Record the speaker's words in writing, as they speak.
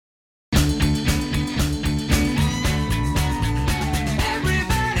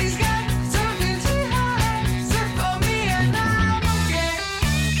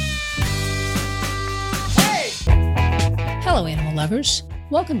lovers.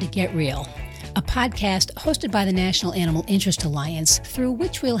 Welcome to Get Real, a podcast hosted by the National Animal Interest Alliance, through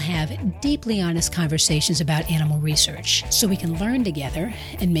which we'll have deeply honest conversations about animal research so we can learn together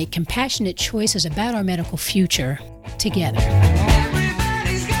and make compassionate choices about our medical future together.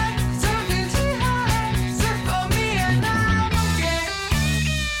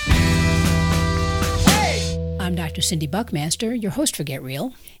 I'm Dr. Cindy Buckmaster, your host for Get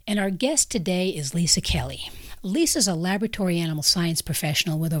Real, and our guest today is Lisa Kelly. Lisa's a laboratory animal science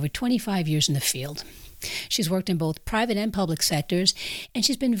professional with over 25 years in the field. She's worked in both private and public sectors, and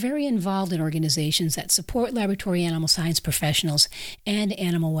she's been very involved in organizations that support laboratory animal science professionals and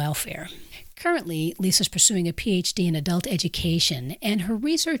animal welfare. Currently, Lisa's pursuing a PhD in adult education, and her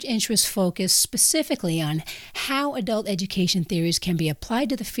research interests focus specifically on how adult education theories can be applied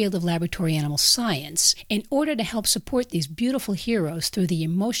to the field of laboratory animal science in order to help support these beautiful heroes through the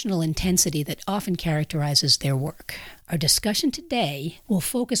emotional intensity that often characterizes their work. Our discussion today will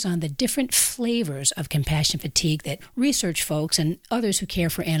focus on the different flavors of compassion fatigue that research folks and others who care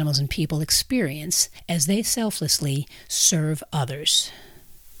for animals and people experience as they selflessly serve others.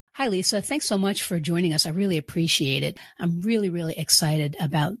 Hi, Lisa. Thanks so much for joining us. I really appreciate it. I'm really excited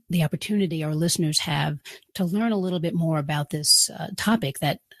about the opportunity our listeners have to learn a little bit more about this topic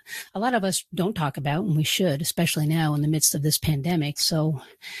that a lot of us don't talk about, and we should, especially now in the midst of this pandemic. So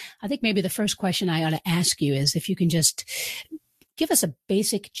I think maybe the first question I ought to ask you is if you can just give us a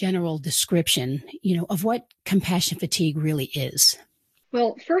basic general description, of what compassion fatigue really is.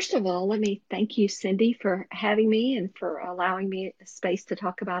 Well, first of all, let me thank you, Cindy, for having me and for allowing me a space to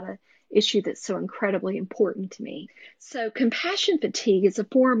talk about an issue that's so incredibly important to me. So compassion fatigue is a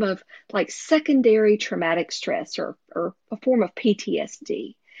form of secondary traumatic stress or a form of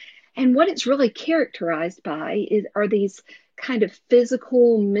PTSD. And what it's really characterized by are these kind of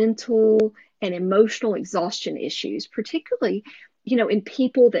physical, mental, and emotional exhaustion issues, particularly, in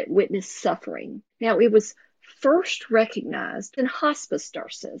people that witness suffering. Now, it was first recognized in hospice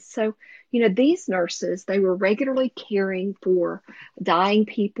nurses. So, these nurses, they were regularly caring for dying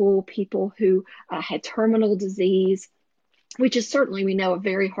people who had terminal disease, which is certainly, we know, a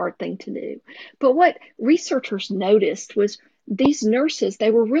very hard thing to do. But what researchers noticed was these nurses,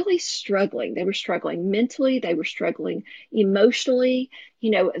 they were really struggling. They were struggling mentally. They were struggling emotionally.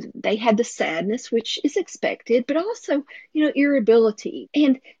 They had the sadness, which is expected, but also, irritability.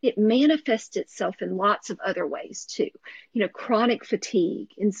 And it manifests itself in lots of other ways too. Chronic fatigue,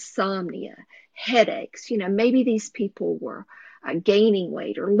 insomnia, headaches. Maybe these people were gaining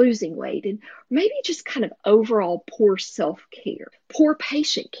weight or losing weight, and maybe just kind of overall poor self-care, poor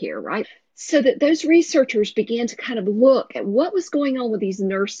patient care, right? So that those researchers began to kind of look at what was going on with these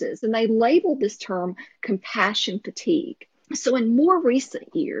nurses, and they labeled this term compassion fatigue. So in more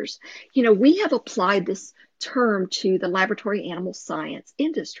recent years, we have applied this term to the laboratory animal science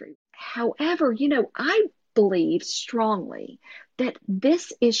industry. However, I believe strongly that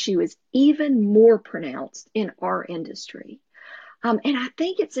this issue is even more pronounced in our industry. And I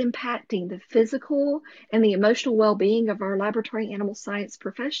think it's impacting the physical and the emotional well-being of our laboratory animal science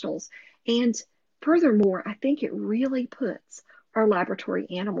professionals. And furthermore, I think it really puts our laboratory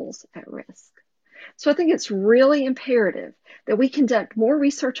animals at risk. So I think it's really imperative that we conduct more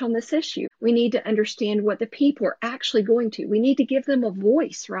research on this issue. We need to understand what the people are actually going to. We need to give them a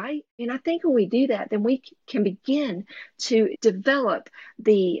voice, right? And I think when we do that, then we can begin to develop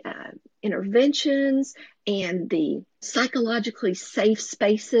the interventions and the psychologically safe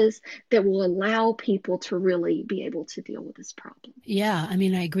spaces that will allow people to really be able to deal with this problem. Yeah,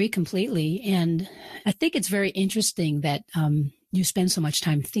 I agree completely. And I think it's very interesting that you spend so much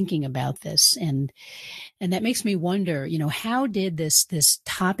time thinking about this. And that makes me wonder, how did this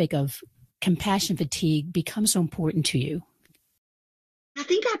topic of compassion fatigue become so important to you? I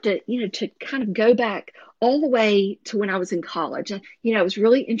think I have to kind of go back all the way to when I was in college. I was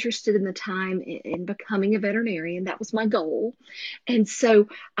really interested in the time in becoming a veterinarian. That was my goal. And so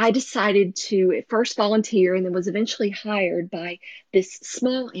I decided to at first volunteer and then was eventually hired by this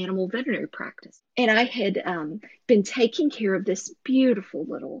small animal veterinary practice. And I had been taking care of this beautiful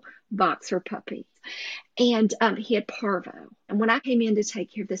little boxer puppy. And he had parvo. And when I came in to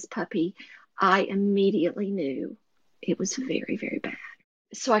take care of this puppy, I immediately knew it was very, very bad.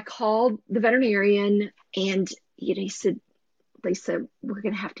 So I called the veterinarian and, he said, Lisa, we're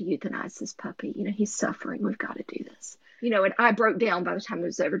going to have to euthanize this puppy. He's suffering. We've got to do this. And I broke down by the time it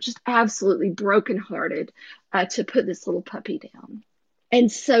was over, just absolutely brokenhearted to put this little puppy down. And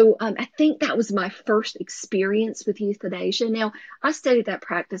so I think that was my first experience with euthanasia. Now, I studied that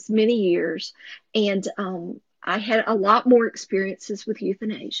practice many years, and I had a lot more experiences with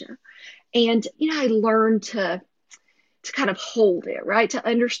euthanasia. And, I learned to to kind of hold it, right? To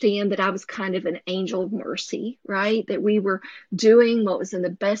understand that I was kind of an angel of mercy, right? That we were doing what was in the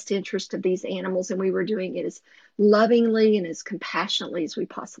best interest of these animals, and we were doing it as lovingly and as compassionately as we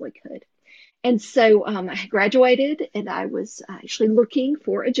possibly could. And so I graduated, and I was actually looking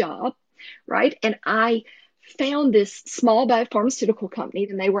for a job, right? And I found this small biopharmaceutical company,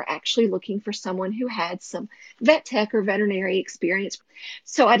 and they were actually looking for someone who had some vet tech or veterinary experience.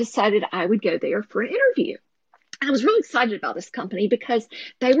 So I decided I would go there for an interview. I was really excited about this company because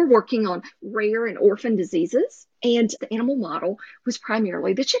they were working on rare and orphan diseases, and the animal model was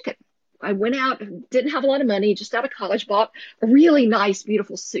primarily the chicken. I went out, didn't have a lot of money, just out of college, bought a really nice,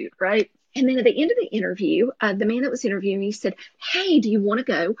 beautiful suit, right? And then at the end of the interview, the man that was interviewing me said, "Hey, do you want to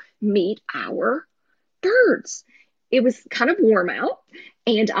go meet our birds?" It was kind of warm out,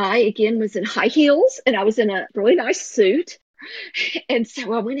 and I, again, was in high heels, and I was in a really nice suit. And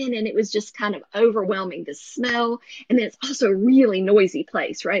so I went in, and it was just kind of overwhelming, the smell. And then it's also a really noisy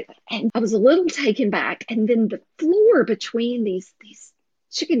place, right? And I was a little taken back. And then the floor between these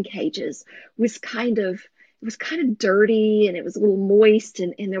chicken cages was kind of dirty, and it was a little moist,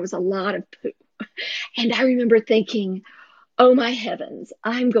 and there was a lot of poo. And I remember thinking, oh my heavens,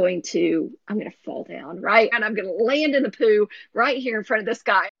 I'm going to fall down, right? And I'm going to land in the poo right here in front of this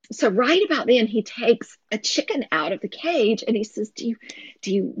guy. So right about then, he takes a chicken out of the cage, and he says, do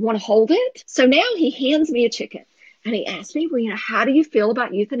you want to hold it? So now he hands me a chicken, and he asked me, well, how do you feel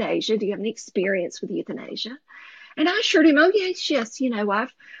about euthanasia? Do you have any experience with euthanasia? And I assured him, oh yes,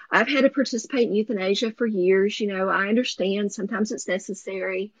 I've had to participate in euthanasia for years. I understand sometimes it's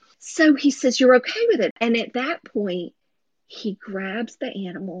necessary. So he says, you're okay with it? And at that point, he grabs the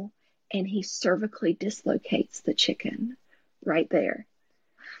animal, and he cervically dislocates the chicken right there,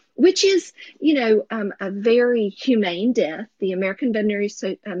 which is, a very humane death. The American Veterinary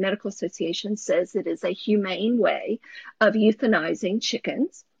Medical Association says it is a humane way of euthanizing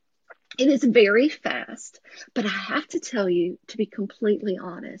chickens. It is very fast, but I have to tell you, to be completely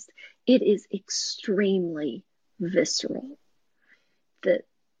honest, it is extremely visceral.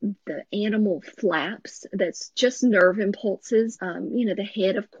 The animal flaps. That's just nerve impulses. The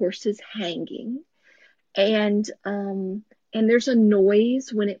head, of course, is hanging, and there's a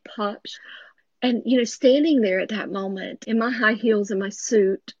noise when it pops. And standing there at that moment in my high heels and my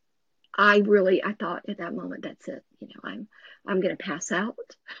suit, I thought at that moment, that's it. I'm going to pass out.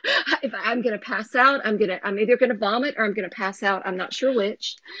 If I'm going to pass out, I'm either going to vomit or I'm going to pass out. I'm not sure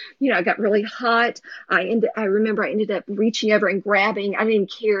which. I got really hot. I remember I ended up reaching over and grabbing. I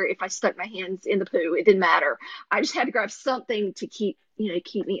didn't care if I stuck my hands in the poo. It didn't matter. I just had to grab something to keep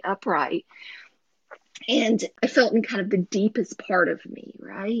me upright. And I felt in kind of the deepest part of me,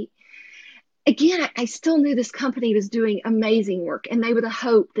 right? Again, I still knew this company was doing amazing work, and they were the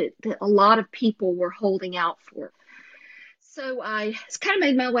hope that a lot of people were holding out for. So I kind of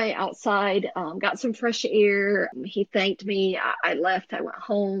made my way outside, got some fresh air. He thanked me. I left. I went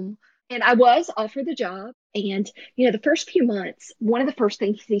home, and I was offered the job. And, the first few months, one of the first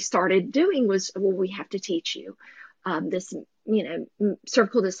things he started doing was, well, we have to teach you this,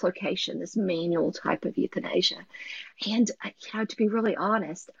 cervical dislocation, this manual type of euthanasia. And, to be really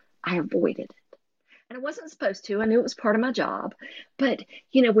honest, I avoided it. And I wasn't supposed to. I knew it was part of my job. But,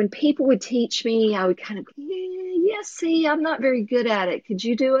 when people would teach me, I would kind of, see, I'm not very good at it. Could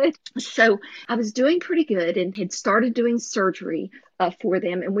you do it? So I was doing pretty good and had started doing surgery for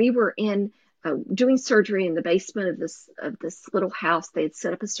them. And we were doing surgery in the basement of this little house. They had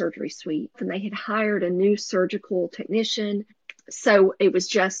set up a surgery suite, and they had hired a new surgical technician. So it was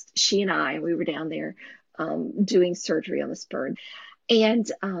just she and I, and we were down there doing surgery on this bird.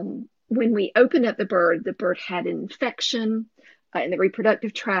 And when we opened up the bird had an infection in the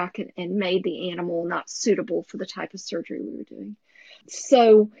reproductive tract and made the animal not suitable for the type of surgery we were doing.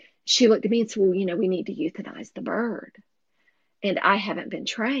 So she looked at me and said, well, we need to euthanize the bird. And I haven't been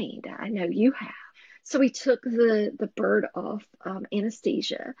trained. I know you have. So we took the bird off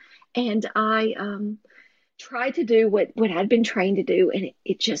anesthesia, and I tried to do what I'd been trained to do, and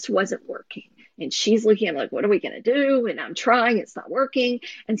it just wasn't working. And she's looking at me like, what are we going to do? And I'm trying, it's not working.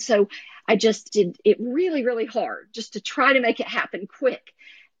 And so I just did it really, really hard just to try to make it happen quick.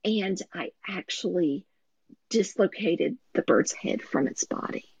 And I actually dislocated the bird's head from its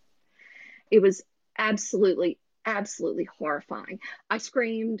body. It was absolutely, absolutely horrifying. I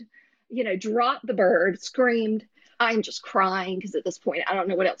screamed, dropped the bird, screamed. I'm just crying because at this point, I don't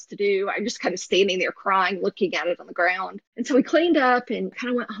know what else to do. I'm just kind of standing there crying, looking at it on the ground. And so we cleaned up and kind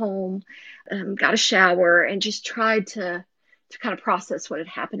of went home, got a shower, and just tried to kind of process what had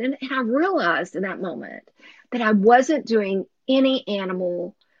happened. And I realized in that moment that I wasn't doing any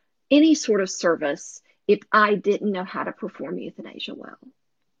animal any sort of service if I didn't know how to perform euthanasia well.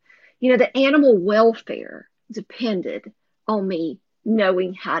 The animal welfare depended on me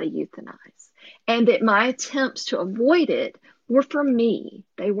knowing how to euthanize, and that my attempts to avoid it were for me.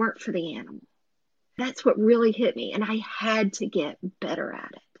 They weren't for the animal. That's what really hit me, and I had to get better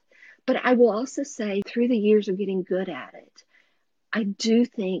at it. But I will also say, through the years of getting good at it, I do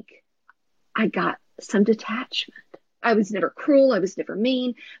think I got some detachment. I was never cruel, I was never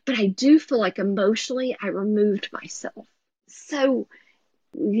mean, but I do feel like emotionally I removed myself. So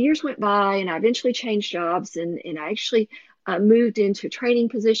years went by, and I eventually changed jobs, and I actually moved into a training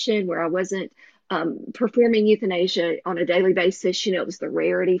position where I wasn't performing euthanasia on a daily basis. It was the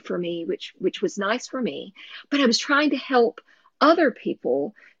rarity for me, which was nice for me. But I was trying to help other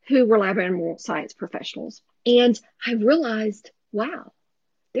people who were lab animal science professionals. And I realized, wow,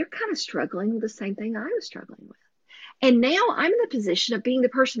 they're kind of struggling with the same thing I was struggling with. And now I'm in the position of being the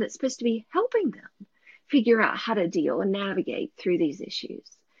person that's supposed to be helping them figure out how to deal and navigate through these issues.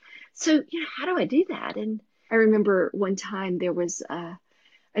 So, how do I do that? And I remember one time there was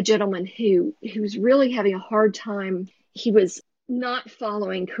a gentleman who was really having a hard time. He was not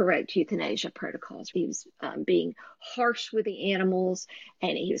following correct euthanasia protocols. He was being harsh with the animals,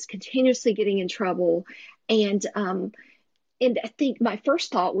 and he was continuously getting in trouble. And I think my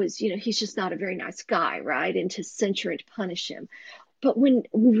first thought was, he's just not a very nice guy, right? And to censure and to punish him. But when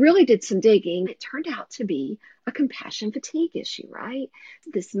we really did some digging, it turned out to be a compassion fatigue issue, right?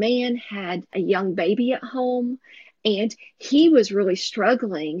 This man had a young baby at home, and he was really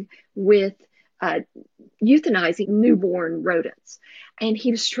struggling with euthanizing newborn rodents. And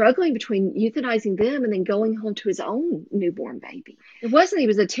he was struggling between euthanizing them and then going home to his own newborn baby. It wasn't he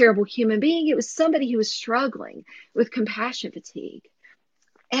was a terrible human being. It was somebody who was struggling with compassion fatigue.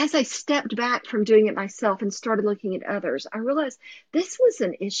 As I stepped back from doing it myself and started looking at others, I realized this was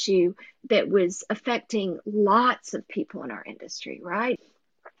an issue that was affecting lots of people in our industry, right?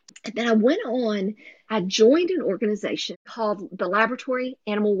 And then I joined an organization called the Laboratory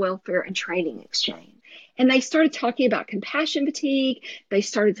Animal Welfare and Training Exchange. And they started talking about compassion fatigue. They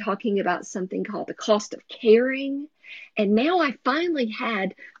started talking about something called the cost of caring. And now I finally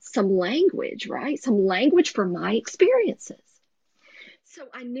had some language, right? Some language for my experiences. So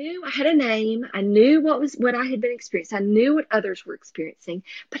I knew I had a name. I knew what I had been experiencing. I knew what others were experiencing,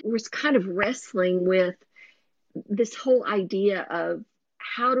 but was kind of wrestling with this whole idea of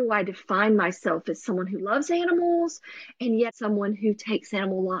how do I define myself as someone who loves animals and yet someone who takes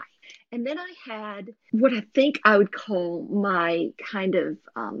animal life. And then I had what I think I would call my kind of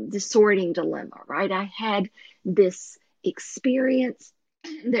disorienting dilemma, right? I had this experience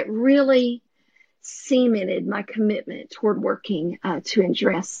that really cemented my commitment toward working to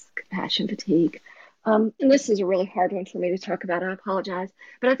address compassion fatigue. And this is a really hard one for me to talk about. I apologize.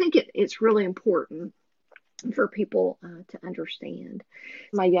 But I think it's really important for people to understand.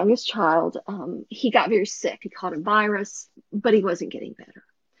 My youngest child, he got very sick. He caught a virus, but he wasn't getting better.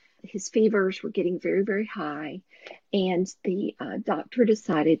 His fevers were getting very, very high, and the doctor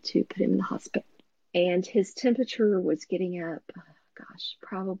decided to put him in the hospital. And his temperature was getting up,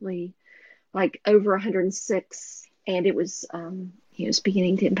 probably like over 106, and it was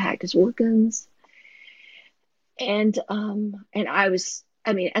beginning to impact his organs. And I was,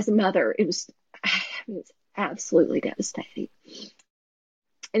 as a mother, it was absolutely devastating.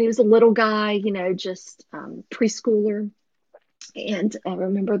 And he was a little guy, just preschooler. And I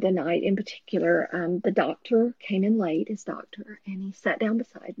remember the night in particular, the doctor came in late, his doctor, and he sat down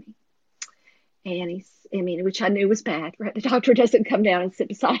beside me. And which I knew was bad, right? The doctor doesn't come down and sit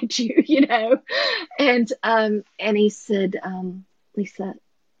beside you, And he said, Lisa,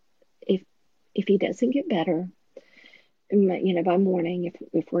 if he doesn't get better, by morning,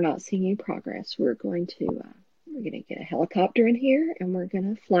 if we're not seeing any progress, we're going to get a helicopter in here, and we're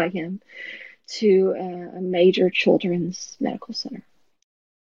going to fly him to a major children's medical center.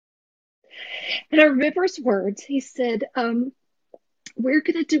 And I remember his words. He said, we're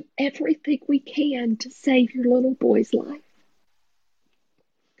going to do everything we can to save your little boy's life.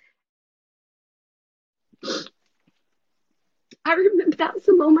 I remember that was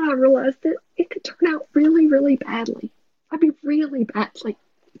the moment I realized that it could turn out really, really badly. Really badly,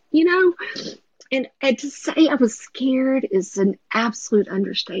 And to say I was scared is an absolute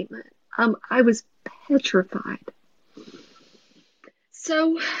understatement. I was petrified.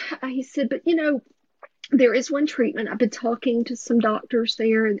 So he said, but there is one treatment. I've been talking to some doctors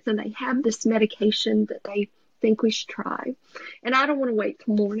there, and they have this medication that they think we should try. And I don't want to wait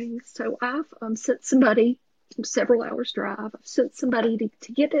till morning. So I've sent somebody, several hours drive, I've sent somebody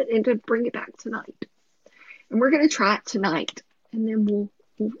to get it and to bring it back tonight. And we're going to try it tonight, and then we'll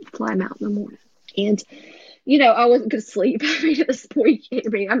fly him out in the morning. And, I wasn't going to sleep. I mean, at this point,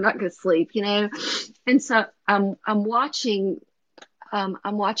 I'm not going to sleep, And so I'm watching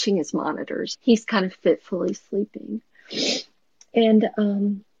his monitors. He's kind of fitfully sleeping. And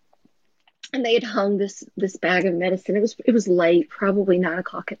they had hung this bag of medicine. It was late, probably 9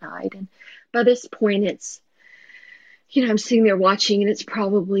 o'clock at night. And by this point, it's, I'm sitting there watching, and it's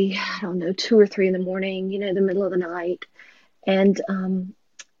probably, I don't know, 2 or 3 in the morning, the middle of the night. And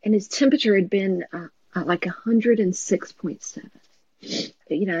his temperature had been like 106.7.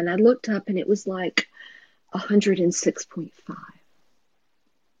 And I looked up, and it was like 106.5.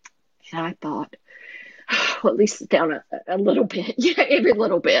 And I thought, well, at least it's down a little bit, every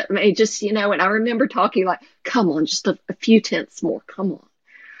little bit. I mean, just, and I remember talking like, come on, just a few tenths more, come on.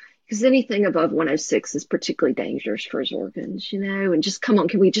 Because anything above 106 is particularly dangerous for his organs, and just come on,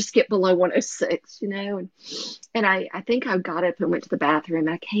 can we just get below 106, And I think I got up and went to the bathroom,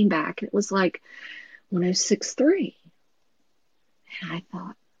 and I came back, and it was like 106.3. And I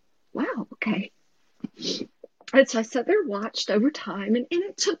thought, wow, okay. And so I sat there, watched over time, and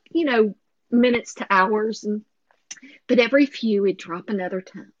it took, minutes to hours, but every few it'd drop another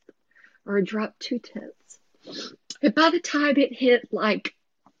tenth, or it'd drop 2 tenths. But by the time it hit like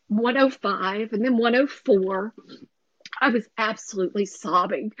 105 and then 104, I was absolutely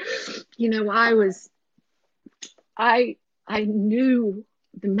sobbing. I knew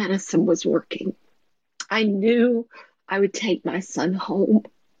the medicine was working. I knew I would take my son home.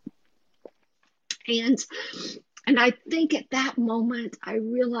 And I think at that moment, I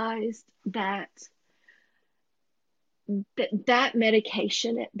realized that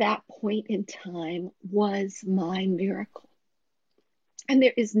medication at that point in time was my miracle. And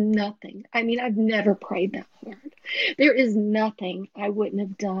there is nothing, I mean, I've never prayed that hard. There is nothing I wouldn't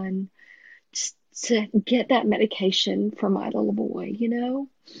have done to get that medication for my little boy,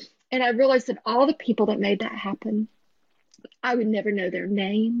 And I realized that all the people that made that happen, I would never know their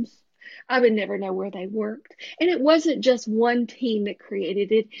names. I would never know where they worked. And it wasn't just one team that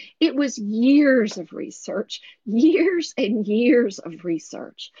created it. It was years of research, years and years of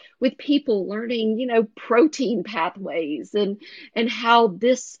research with people learning, protein pathways and how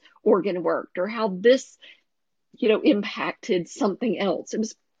this organ worked, or how this, impacted something else. It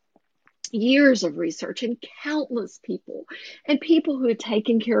was years of research, and countless people, and people who had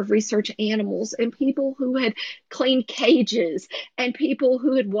taken care of research animals, and people who had cleaned cages, and people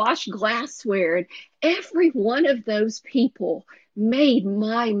who had washed glassware. And every one of those people made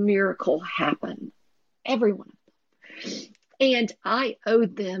my miracle happen. Every one of them. And I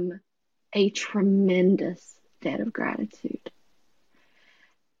owed them a tremendous debt of gratitude.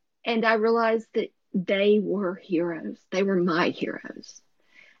 And I realized that they were heroes. They were my heroes.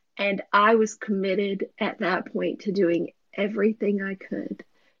 And I was committed at that point to doing everything I could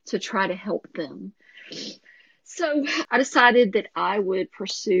to try to help them. So I decided that I would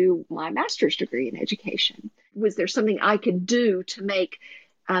pursue my master's degree in education. Was there something I could do to make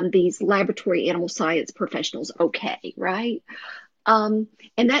these laboratory animal science professionals okay, right? And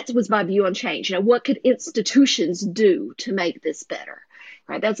that was my view on change. What could institutions do to make this better?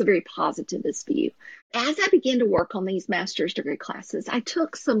 Right? That's a very positivist view. As I began to work on these master's degree classes, I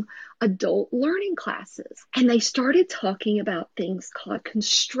took some adult learning classes, and they started talking about things called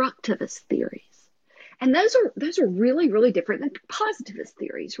constructivist theories. And those are really, really different than positivist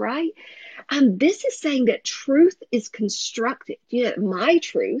theories, right? This is saying that truth is constructed. My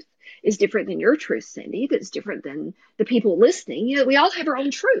truth is different than your truth, Cindy. That's different than the people listening. We all have our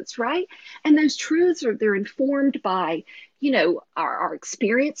own truths, right? And those truths they're informed by, our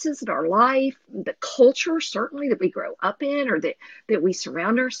experiences in our life, the culture, certainly, that we grow up in, or that we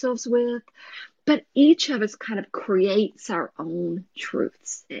surround ourselves with. But each of us kind of creates our own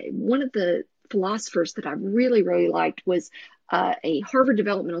truths. One of the philosophers that I really, really liked was a Harvard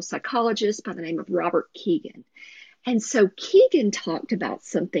developmental psychologist by the name of Robert Kegan. And so Kegan talked about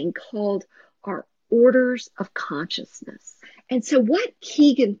something called our orders of consciousness. And so what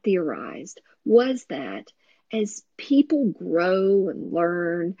Kegan theorized was that as people grow and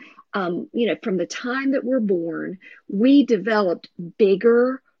learn, from the time that we're born, we developed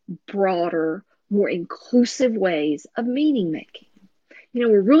bigger, broader, more inclusive ways of meaning making.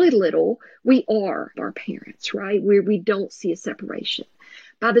 We're really little. We are our parents, right? We don't see a separation.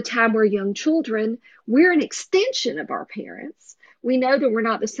 By the time we're young children, we're an extension of our parents. We know that we're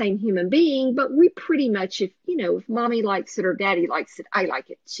not the same human being, but we pretty much, if mommy likes it or daddy likes it, I like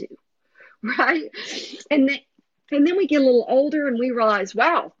it too, right? And then we get a little older, and we realize,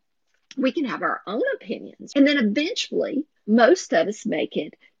 wow, we can have our own opinions. And then eventually, most of us make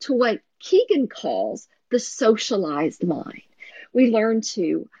it to what Kegan calls the socialized mind. We learn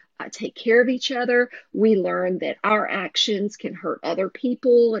to take care of each other. We learn that our actions can hurt other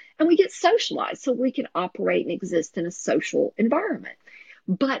people, and we get socialized so we can operate and exist in a social environment.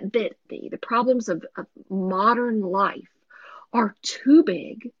 But that the problems of modern life are too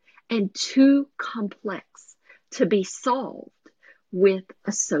big and too complex to be solved with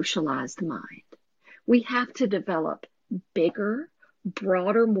a socialized mind. We have to develop bigger,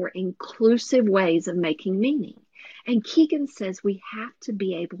 broader, more inclusive ways of making meaning. And Keegan says we have to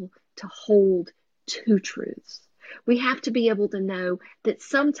be able to hold two truths. We have to be able to know that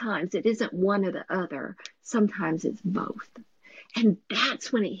sometimes it isn't one or the other, sometimes it's both. And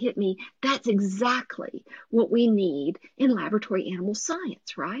that's when it hit me. That's exactly what we need in laboratory animal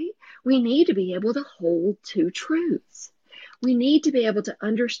science, right? We need to be able to hold two truths. We need to be able to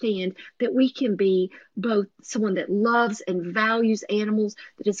understand that we can be both someone that loves and values animals,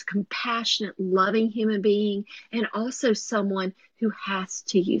 that is a compassionate, loving human being, and also someone who has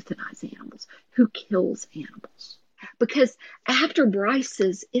to euthanize animals, who kills animals. Because after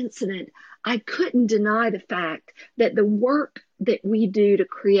Bryce's incident, I couldn't deny the fact that the work that we do to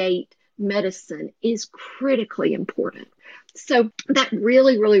create medicine is critically important. So that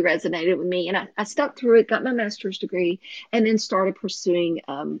really, really resonated with me. And I stuck through it, got my master's degree, and then started pursuing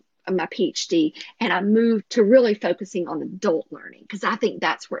my PhD. And I moved to really focusing on adult learning because I think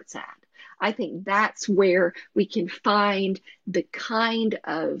that's where it's at. I think that's where we can find the kind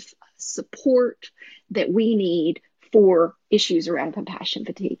of support that we need for issues around compassion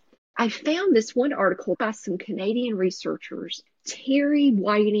fatigue. I found this one article by some Canadian researchers, Terry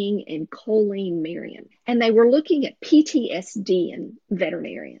Whiting and Colleen Marion, and they were looking at PTSD in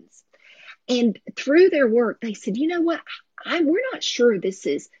veterinarians. And through their work, they said, you know what, we're not sure this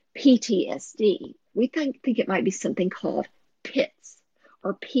is PTSD. We think it might be something called PITS,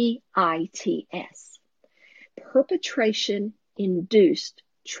 or PITS, perpetration-induced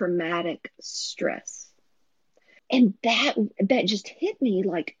traumatic stress. And that just hit me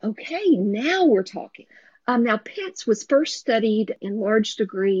like, okay, now we're talking. Now, PITS was first studied in large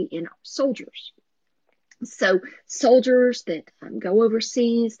degree in soldiers. So soldiers that go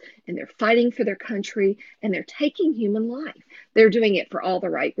overseas and they're fighting for their country and they're taking human life. They're doing it for all the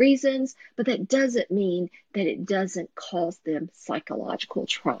right reasons, but that doesn't mean that it doesn't cause them psychological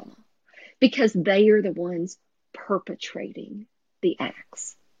trauma because they are the ones perpetrating the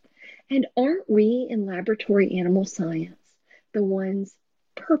acts. And aren't we in laboratory animal science the ones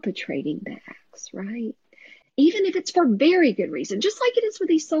perpetrating the acts, right? Even if it's for very good reason, just like it is with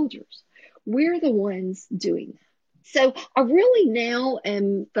these soldiers, we're the ones doing that. So I really now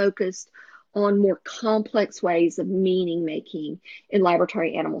am focused on more complex ways of meaning making in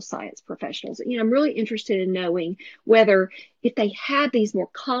laboratory animal science professionals. I'm really interested in knowing whether if they have these more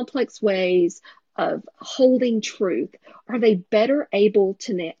complex ways of holding truth, are they better able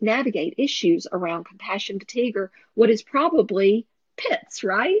to navigate issues around compassion fatigue, or what is probably PITS,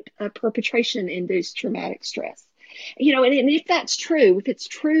 right? Perpetration-induced traumatic stress. And if that's true, if it's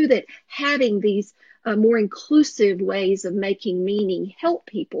true that having these more inclusive ways of making meaning help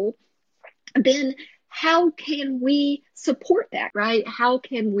people, then how can we support that, right? How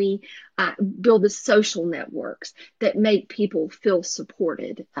can we build the social networks that make people feel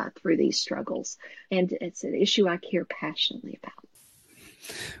supported through these struggles? And it's an issue I care passionately about.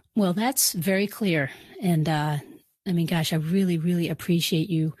 Well, that's very clear. And gosh, I really, really appreciate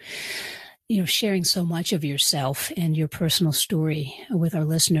you sharing so much of yourself and your personal story with our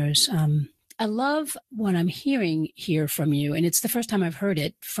listeners. I love what I'm hearing here from you, and it's the first time I've heard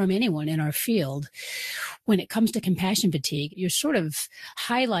it from anyone in our field. When it comes to compassion fatigue, you're sort of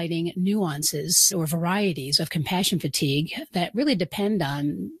highlighting nuances or varieties of compassion fatigue that really depend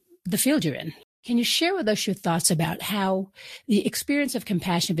on the field you're in. Can you share with us your thoughts about how the experience of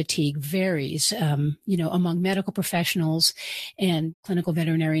compassion fatigue varies, among medical professionals and clinical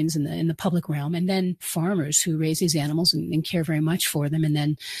veterinarians in the public realm, and then farmers who raise these animals and care very much for them and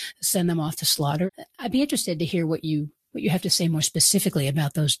then send them off to slaughter? I'd be interested to hear what you have to say more specifically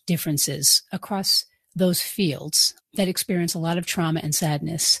about those differences across those fields that experience a lot of trauma and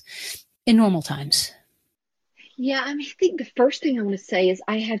sadness in normal times. Yeah, I think the first thing I want to say is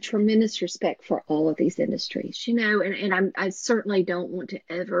I have tremendous respect for all of these industries, and I certainly don't want to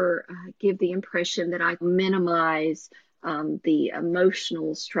ever give the impression that I minimize the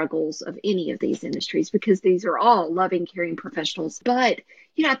emotional struggles of any of these industries, because these are all loving, caring professionals. But,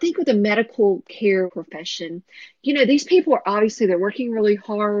 I think with the medical care profession, these people are they're working really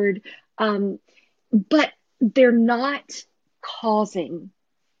hard, but they're not causing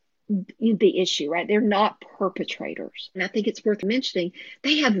the issue, right? They're not perpetrators. And I think it's worth mentioning,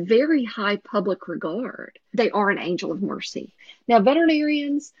 they have very high public regard. They are an angel of mercy. Now,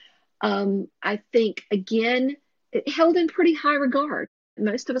 veterinarians, I think, again, it held in pretty high regard.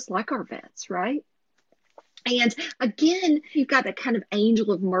 Most of us like our vets, right? And again, you've got that kind of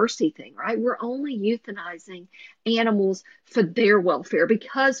angel of mercy thing, right? We're only euthanizing animals for their welfare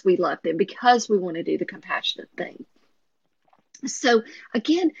because we love them, because we want to do the compassionate thing. So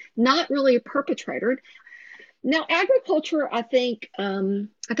again, not really a perpetrator. Now, agriculture, I think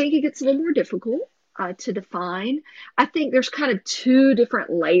it gets a little more difficult to define. I think there's kind of two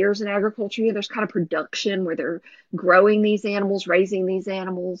different layers in agriculture. There's kind of production where they're growing these animals, raising these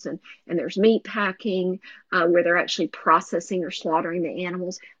animals, and there's meat packing where they're actually processing or slaughtering the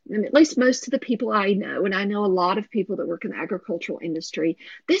animals. And at least most of the people I know, and I know a lot of people that work in the agricultural industry,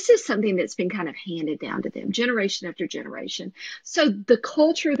 this is something that's been kind of handed down to them generation after generation. So the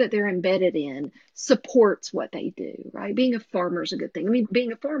culture that they're embedded in supports what they do, right? Being a farmer is a good thing. I mean,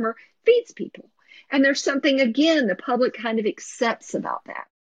 being a farmer feeds people. And there's something, again, the public kind of accepts about that.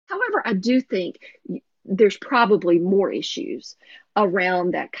 However, I do think there's probably more issues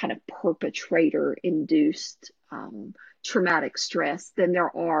around that kind of perpetrator-induced traumatic stress than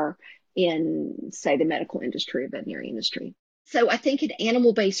there are in, say, the medical industry or veterinary industry. So I think in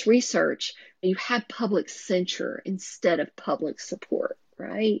animal-based research, you have public censure instead of public support,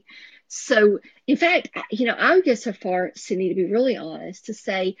 right? So, in fact, I would go so far, Cindy, to be really honest, to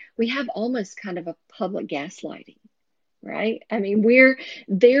say we have almost kind of a public gaslighting, right? I mean,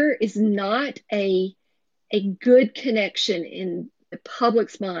 there is not a good connection in the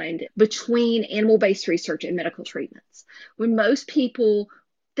public's mind between animal-based research and medical treatments. When most people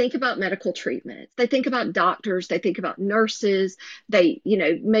think about medical treatment, they think about doctors, they think about nurses,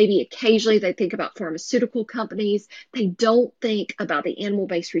 maybe occasionally they think about pharmaceutical companies. They don't think about the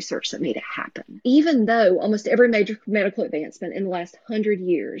animal-based research that made it happen. Even though almost every major medical advancement in the last 100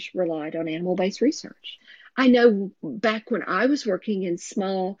 years relied on animal-based research. I know back when I was working in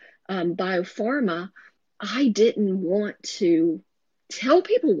small biopharma, I didn't want to tell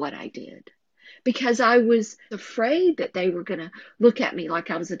people what I did, because I was afraid that they were going to look at me like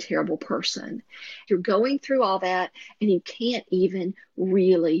I was a terrible person. You're going through all that and you can't even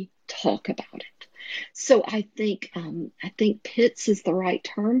really talk about it. So I think PITS is the right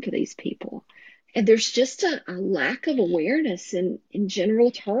term for these people. And there's just a lack of awareness in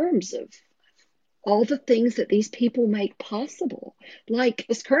general terms of all the things that these people make possible, like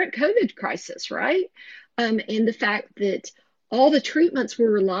this current COVID crisis, right? And the fact that all the treatments we're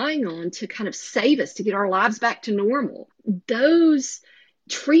relying on to kind of save us, to get our lives back to normal, those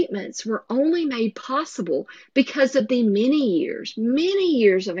treatments were only made possible because of the many years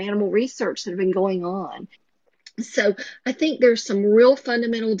of animal research that have been going on. So I think there's some real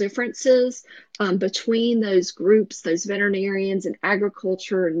fundamental differences between those groups, those veterinarians and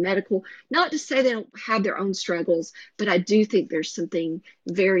agriculture and medical. Not to say they don't have their own struggles, but I do think there's something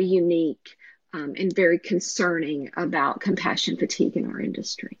very unique and very concerning about compassion fatigue in our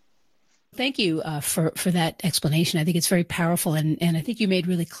industry. Thank you for that explanation. I think it's very powerful, and I think you made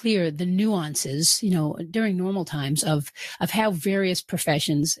really clear the nuances, during normal times of how various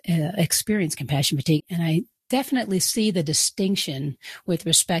professions experience compassion fatigue. And I definitely see the distinction with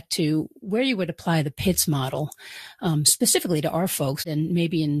respect to where you would apply the PITS model, specifically to our folks, and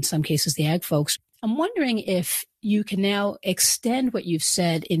maybe in some cases the ag folks. I'm wondering if you can now extend what you've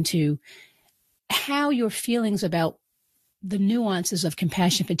said into how your feelings about the nuances of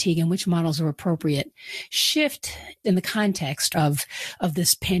compassion fatigue and which models are appropriate shift in the context of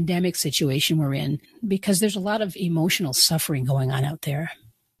this pandemic situation we're in, because there's a lot of emotional suffering going on out there.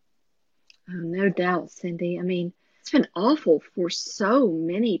 Oh, no doubt, Cindy. I mean, it's been awful for so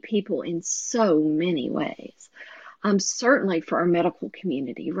many people in so many ways. Certainly for our medical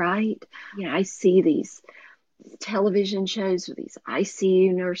community, right? I see these television shows with these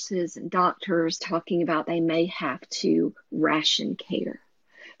ICU nurses and doctors talking about they may have to ration care.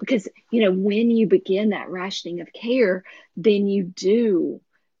 Because, when you begin that rationing of care, then you do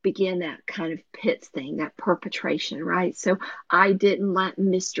begin that kind of PITS thing, that perpetration, right? So I didn't let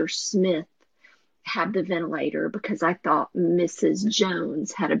Mr. Smith have the ventilator because I thought Mrs.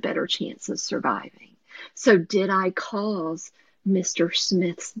 Jones had a better chance of surviving. So did I cause Mr.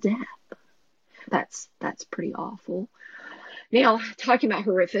 Smith's death? That's pretty awful. Now, talking about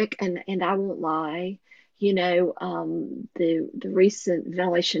horrific, and I won't lie, the recent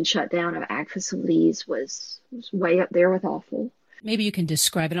ventilation shutdown of ag facilities was way up there with awful. Maybe you can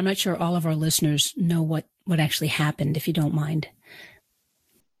describe it. I'm not sure all of our listeners know what actually happened, if you don't mind.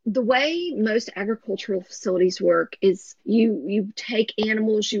 The way most agricultural facilities work is you take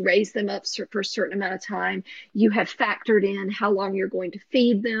animals, you raise them up for a certain amount of time. You have factored in how long you're going to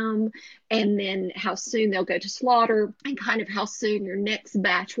feed them, and then how soon they'll go to slaughter, and kind of how soon your next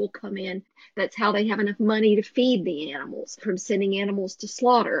batch will come in. That's how they have enough money to feed the animals from sending animals to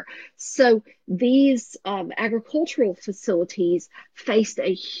slaughter. So these agricultural facilities faced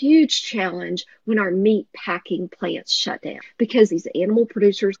a huge challenge when our meat packing plants shut down, because these animal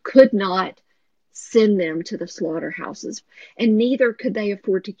producers could not send them to the slaughterhouses, and neither could they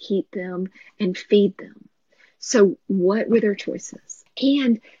afford to keep them and feed them. So what were their choices?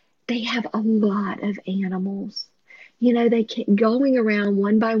 And they have a lot of animals. They keep going around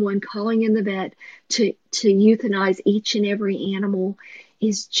one by one, calling in the vet to euthanize each and every animal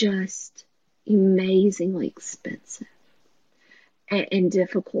is just amazingly expensive and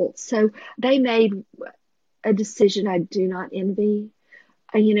difficult. So they made a decision I do not envy,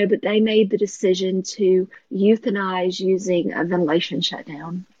 but they made the decision to euthanize using a ventilation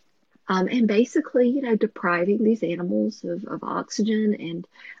shutdown. And basically, depriving these animals of oxygen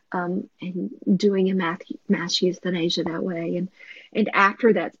and doing a mass euthanasia that way. And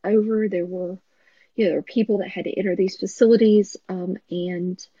after that's over, there were people that had to enter these facilities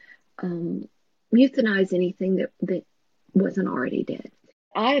and euthanize anything that wasn't already dead.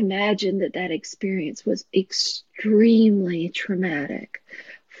 I imagine that experience was extremely traumatic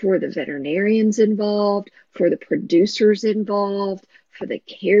for the veterinarians involved, for the producers involved, for the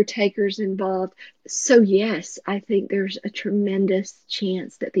caretakers involved. So yes, I think there's a tremendous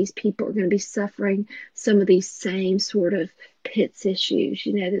chance that these people are going to be suffering some of these same sort of PITS issues,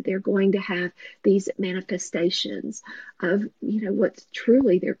 that they're going to have these manifestations of, what's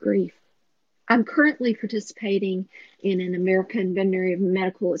truly their grief. I'm currently participating in an American Veterinary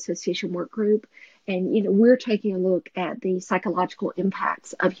Medical Association work group, and we're taking a look at the psychological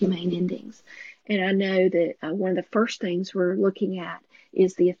impacts of humane endings. And I know that one of the first things we're looking at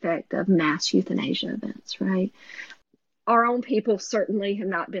is the effect of mass euthanasia events, right? Our own people certainly have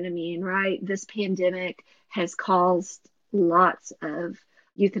not been immune, right? This pandemic has caused lots of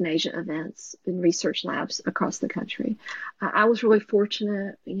euthanasia events in research labs across the country. I was really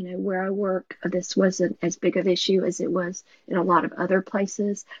fortunate, where I work, this wasn't as big of an issue as it was in a lot of other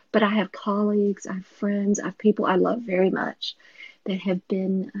places, but I have colleagues, I have friends, I have people I love very much that have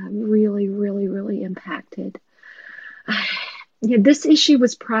been really, really, really impacted. This issue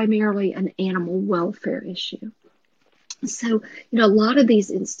was primarily an animal welfare issue. So, a lot of these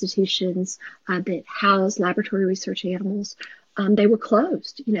institutions that house laboratory research animals, they were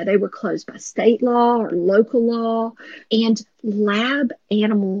closed. They were closed by state law or local law, and lab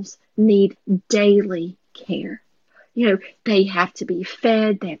animals need daily care. They have to be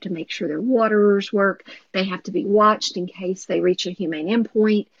fed, they have to make sure their waterers work, they have to be watched in case they reach a humane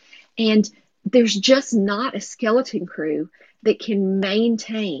endpoint. And there's just not a skeleton crew that can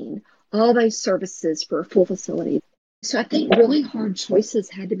maintain all those services for a full facility. So I think really hard choices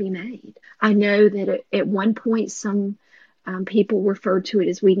had to be made. I know that at one point, some people referred to it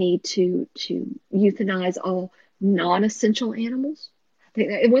as we need to euthanize all non-essential animals.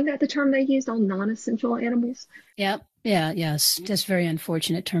 Wasn't that the term they used, all non-essential animals? Yep. Yeah. Yes. That's very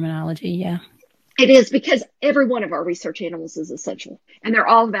unfortunate terminology. Yeah. It is, because every one of our research animals is essential, and they're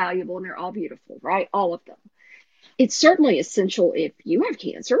all valuable and they're all beautiful, right? All of them. It's certainly essential if you have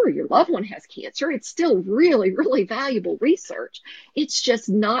cancer or your loved one has cancer. It's still really, really valuable research. It's just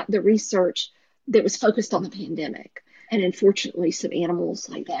not the research that was focused on the pandemic. And unfortunately, some animals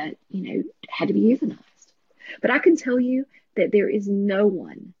like that, had to be euthanized. But I can tell you that there is no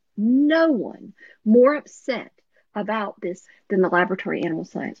one more upset about this than the laboratory animal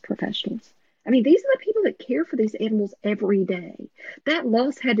science professionals. I mean, these are the people that care for these animals every day. That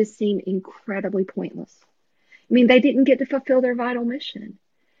loss had to seem incredibly pointless. I mean, they didn't get to fulfill their vital mission.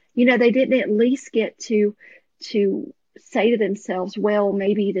 They didn't at least get to say to themselves, well,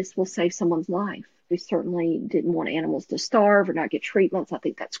 maybe this will save someone's life. We certainly didn't want animals to starve or not get treatments. I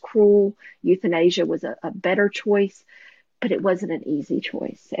think that's cruel. Euthanasia was a better choice, but it wasn't an easy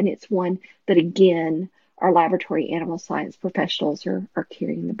choice. And it's one that, again, our laboratory animal science professionals are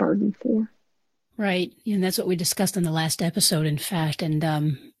carrying the burden for. Right. And that's what we discussed in the last episode, in fact. And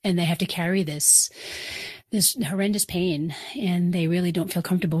they have to carry this horrendous pain, and they really don't feel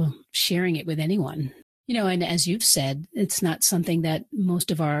comfortable sharing it with anyone. And as you've said, it's not something that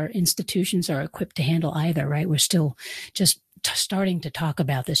most of our institutions are equipped to handle either, right? We're still just starting to talk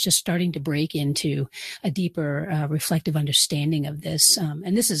about this, just starting to break into a deeper reflective understanding of this.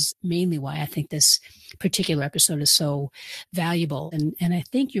 And this is mainly why I think this particular episode is so valuable. And I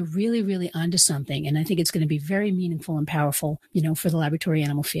think you're really, really onto something. And I think it's going to be very meaningful and powerful, for the laboratory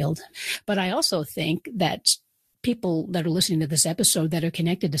animal field. But I also think that people that are listening to this episode that are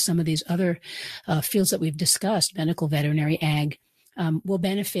connected to some of these other fields that we've discussed, medical, veterinary, ag, will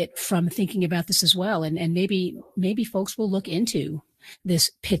benefit from thinking about this as well. And maybe folks will look into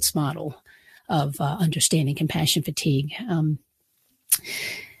this PITS model of understanding compassion fatigue. And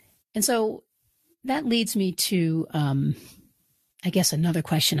so that leads me to, I guess, another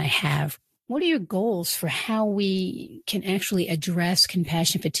question I have. What are your goals for how we can actually address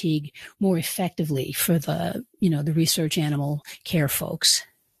compassion fatigue more effectively for the research animal care folks?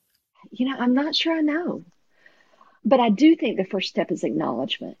 I'm not sure I know. But I do think the first step is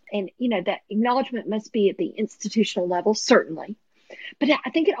acknowledgement. And, that acknowledgement must be at the institutional level, certainly. But I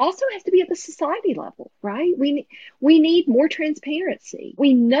think it also has to be at the society level, right? We need more transparency.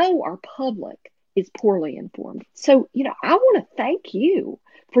 We know our public is poorly informed. So, I want to thank you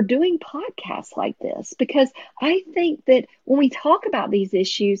for doing podcasts like this, because I think that when we talk about these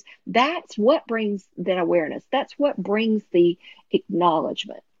issues, that's what brings that awareness. That's what brings the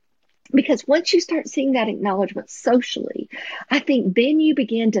acknowledgement. Because once you start seeing that acknowledgement socially, I think then you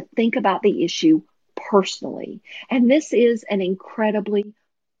begin to think about the issue personally. And this is an incredibly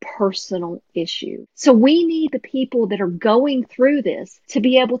personal issue. So we need the people that are going through this to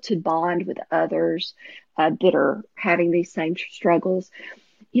be able to bond with others that are having these same struggles.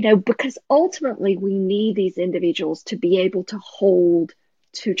 Because ultimately we need these individuals to be able to hold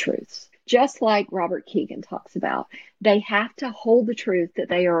two truths. Just like Robert Kegan talks about, they have to hold the truth that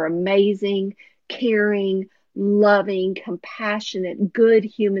they are amazing, caring, loving, compassionate, good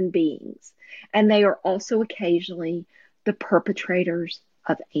human beings. And they are also occasionally the perpetrators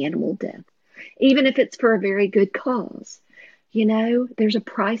of animal death, even if it's for a very good cause. There's a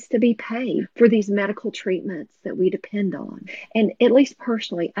price to be paid for these medical treatments that we depend on. And at least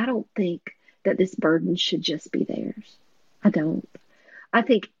personally, I don't think that this burden should just be theirs. I don't. I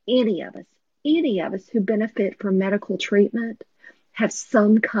think any of us who benefit from medical treatment have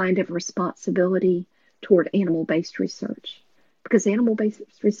some kind of responsibility toward animal-based research, because animal-based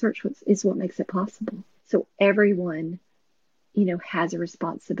research is what makes it possible. So everyone, has a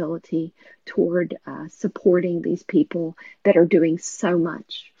responsibility toward supporting these people that are doing so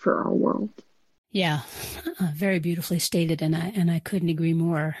much for our world. Yeah, very beautifully stated, and I couldn't agree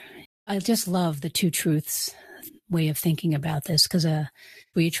more. I just love the two truths way of thinking about this, because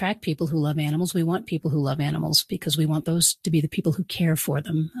we attract people who love animals. We want people who love animals because we want those to be the people who care for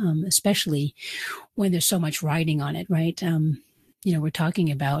them, especially when there's so much riding on it, right? We're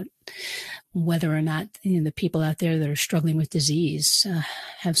talking about whether or not the people out there that are struggling with disease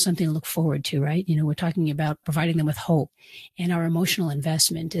have something to look forward to, right? We're talking about providing them with hope, and our emotional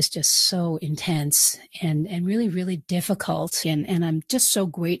investment is just so intense and really, really difficult. And I'm just so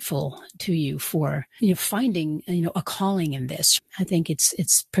grateful to you for, finding, a calling in this. I think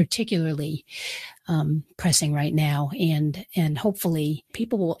it's particularly pressing right now, and hopefully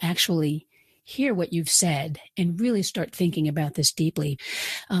people will actually hear what you've said and really start thinking about this deeply.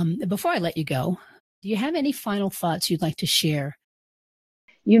 Before I let you go, do you have any final thoughts you'd like to share?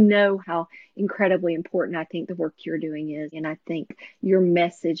 You know how incredibly important I think the work you're doing is. And I think your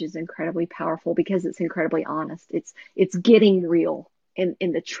message is incredibly powerful because it's incredibly honest. It's getting real in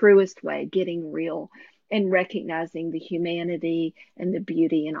the truest way, getting real and recognizing the humanity and the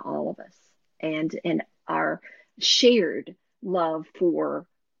beauty in all of us, and our shared love for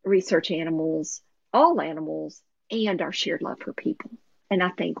research animals, all animals, and our shared love for people. And I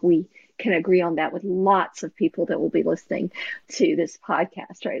think we can agree on that with lots of people that will be listening to this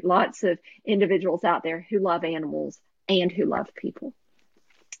podcast, right? Lots of individuals out there who love animals and who love people.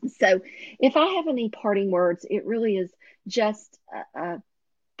 So if I have any parting words, it really is just a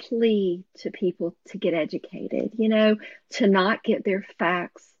plea to people to get educated, to not get their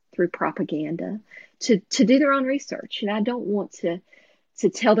facts through propaganda, to do their own research. I don't want to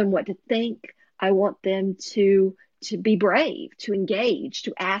tell them what to think. I want them to be brave, to engage,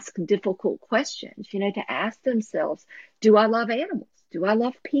 to ask difficult questions, to ask themselves, do I love animals? Do I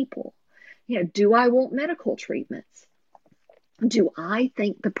love people? Do I want medical treatments? Do I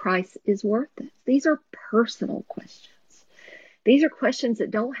think the price is worth it? These are personal questions. These are questions that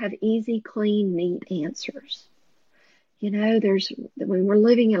don't have easy, clean, neat answers. We're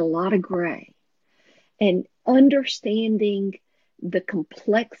living in a lot of gray, and understanding the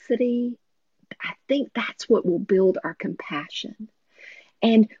complexity, I think that's what will build our compassion.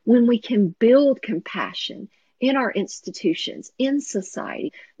 And when we can build compassion, in our institutions, in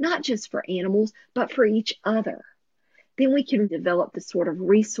society, not just for animals, but for each other, then we can develop the sort of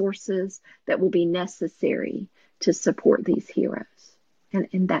resources that will be necessary to support these heroes.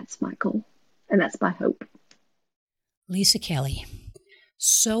 And that's my goal. And that's my hope. Lisa Kelly,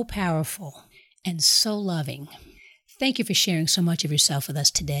 so powerful and so loving. Thank you for sharing so much of yourself with us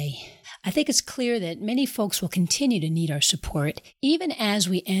today. I think it's clear that many folks will continue to need our support even as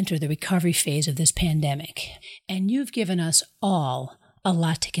we enter the recovery phase of this pandemic. And you've given us all a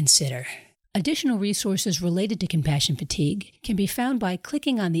lot to consider. Additional resources related to compassion fatigue can be found by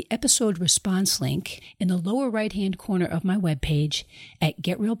clicking on the episode response link in the lower right-hand corner of my webpage at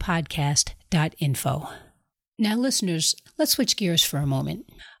getrealpodcast.info. Now, listeners, let's switch gears for a moment.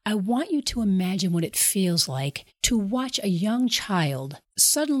 I want you to imagine what it feels like to watch a young child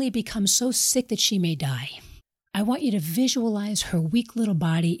suddenly become so sick that she may die. I want you to visualize her weak little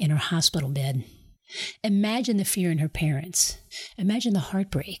body in her hospital bed. Imagine the fear in her parents. Imagine the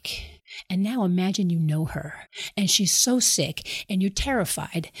heartbreak. And now imagine you know her, and she's so sick, and you're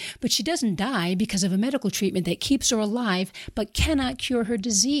terrified, but she doesn't die because of a medical treatment that keeps her alive but cannot cure her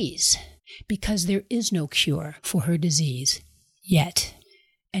disease, because there is no cure for her disease yet,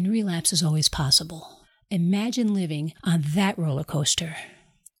 and relapse is always possible. Imagine living on that roller coaster.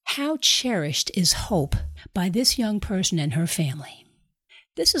 How cherished is hope by this young person and her family?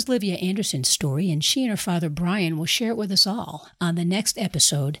 This is Livia Anderson's story, and she and her father Brian will share it with us all on the next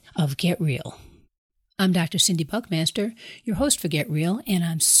episode of Get Real. I'm Dr. Cindy Buckmaster, your host for Get Real, and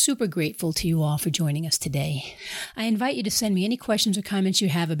I'm super grateful to you all for joining us today. I invite you to send me any questions or comments you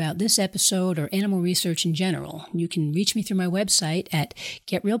have about this episode or animal research in general. You can reach me through my website at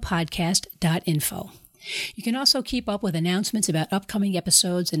getrealpodcast.info. You can also keep up with announcements about upcoming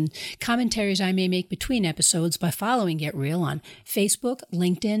episodes and commentaries I may make between episodes by following Get Real on Facebook,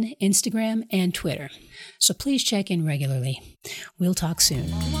 LinkedIn, Instagram, and Twitter. So please check in regularly. We'll talk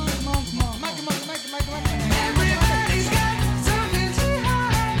soon.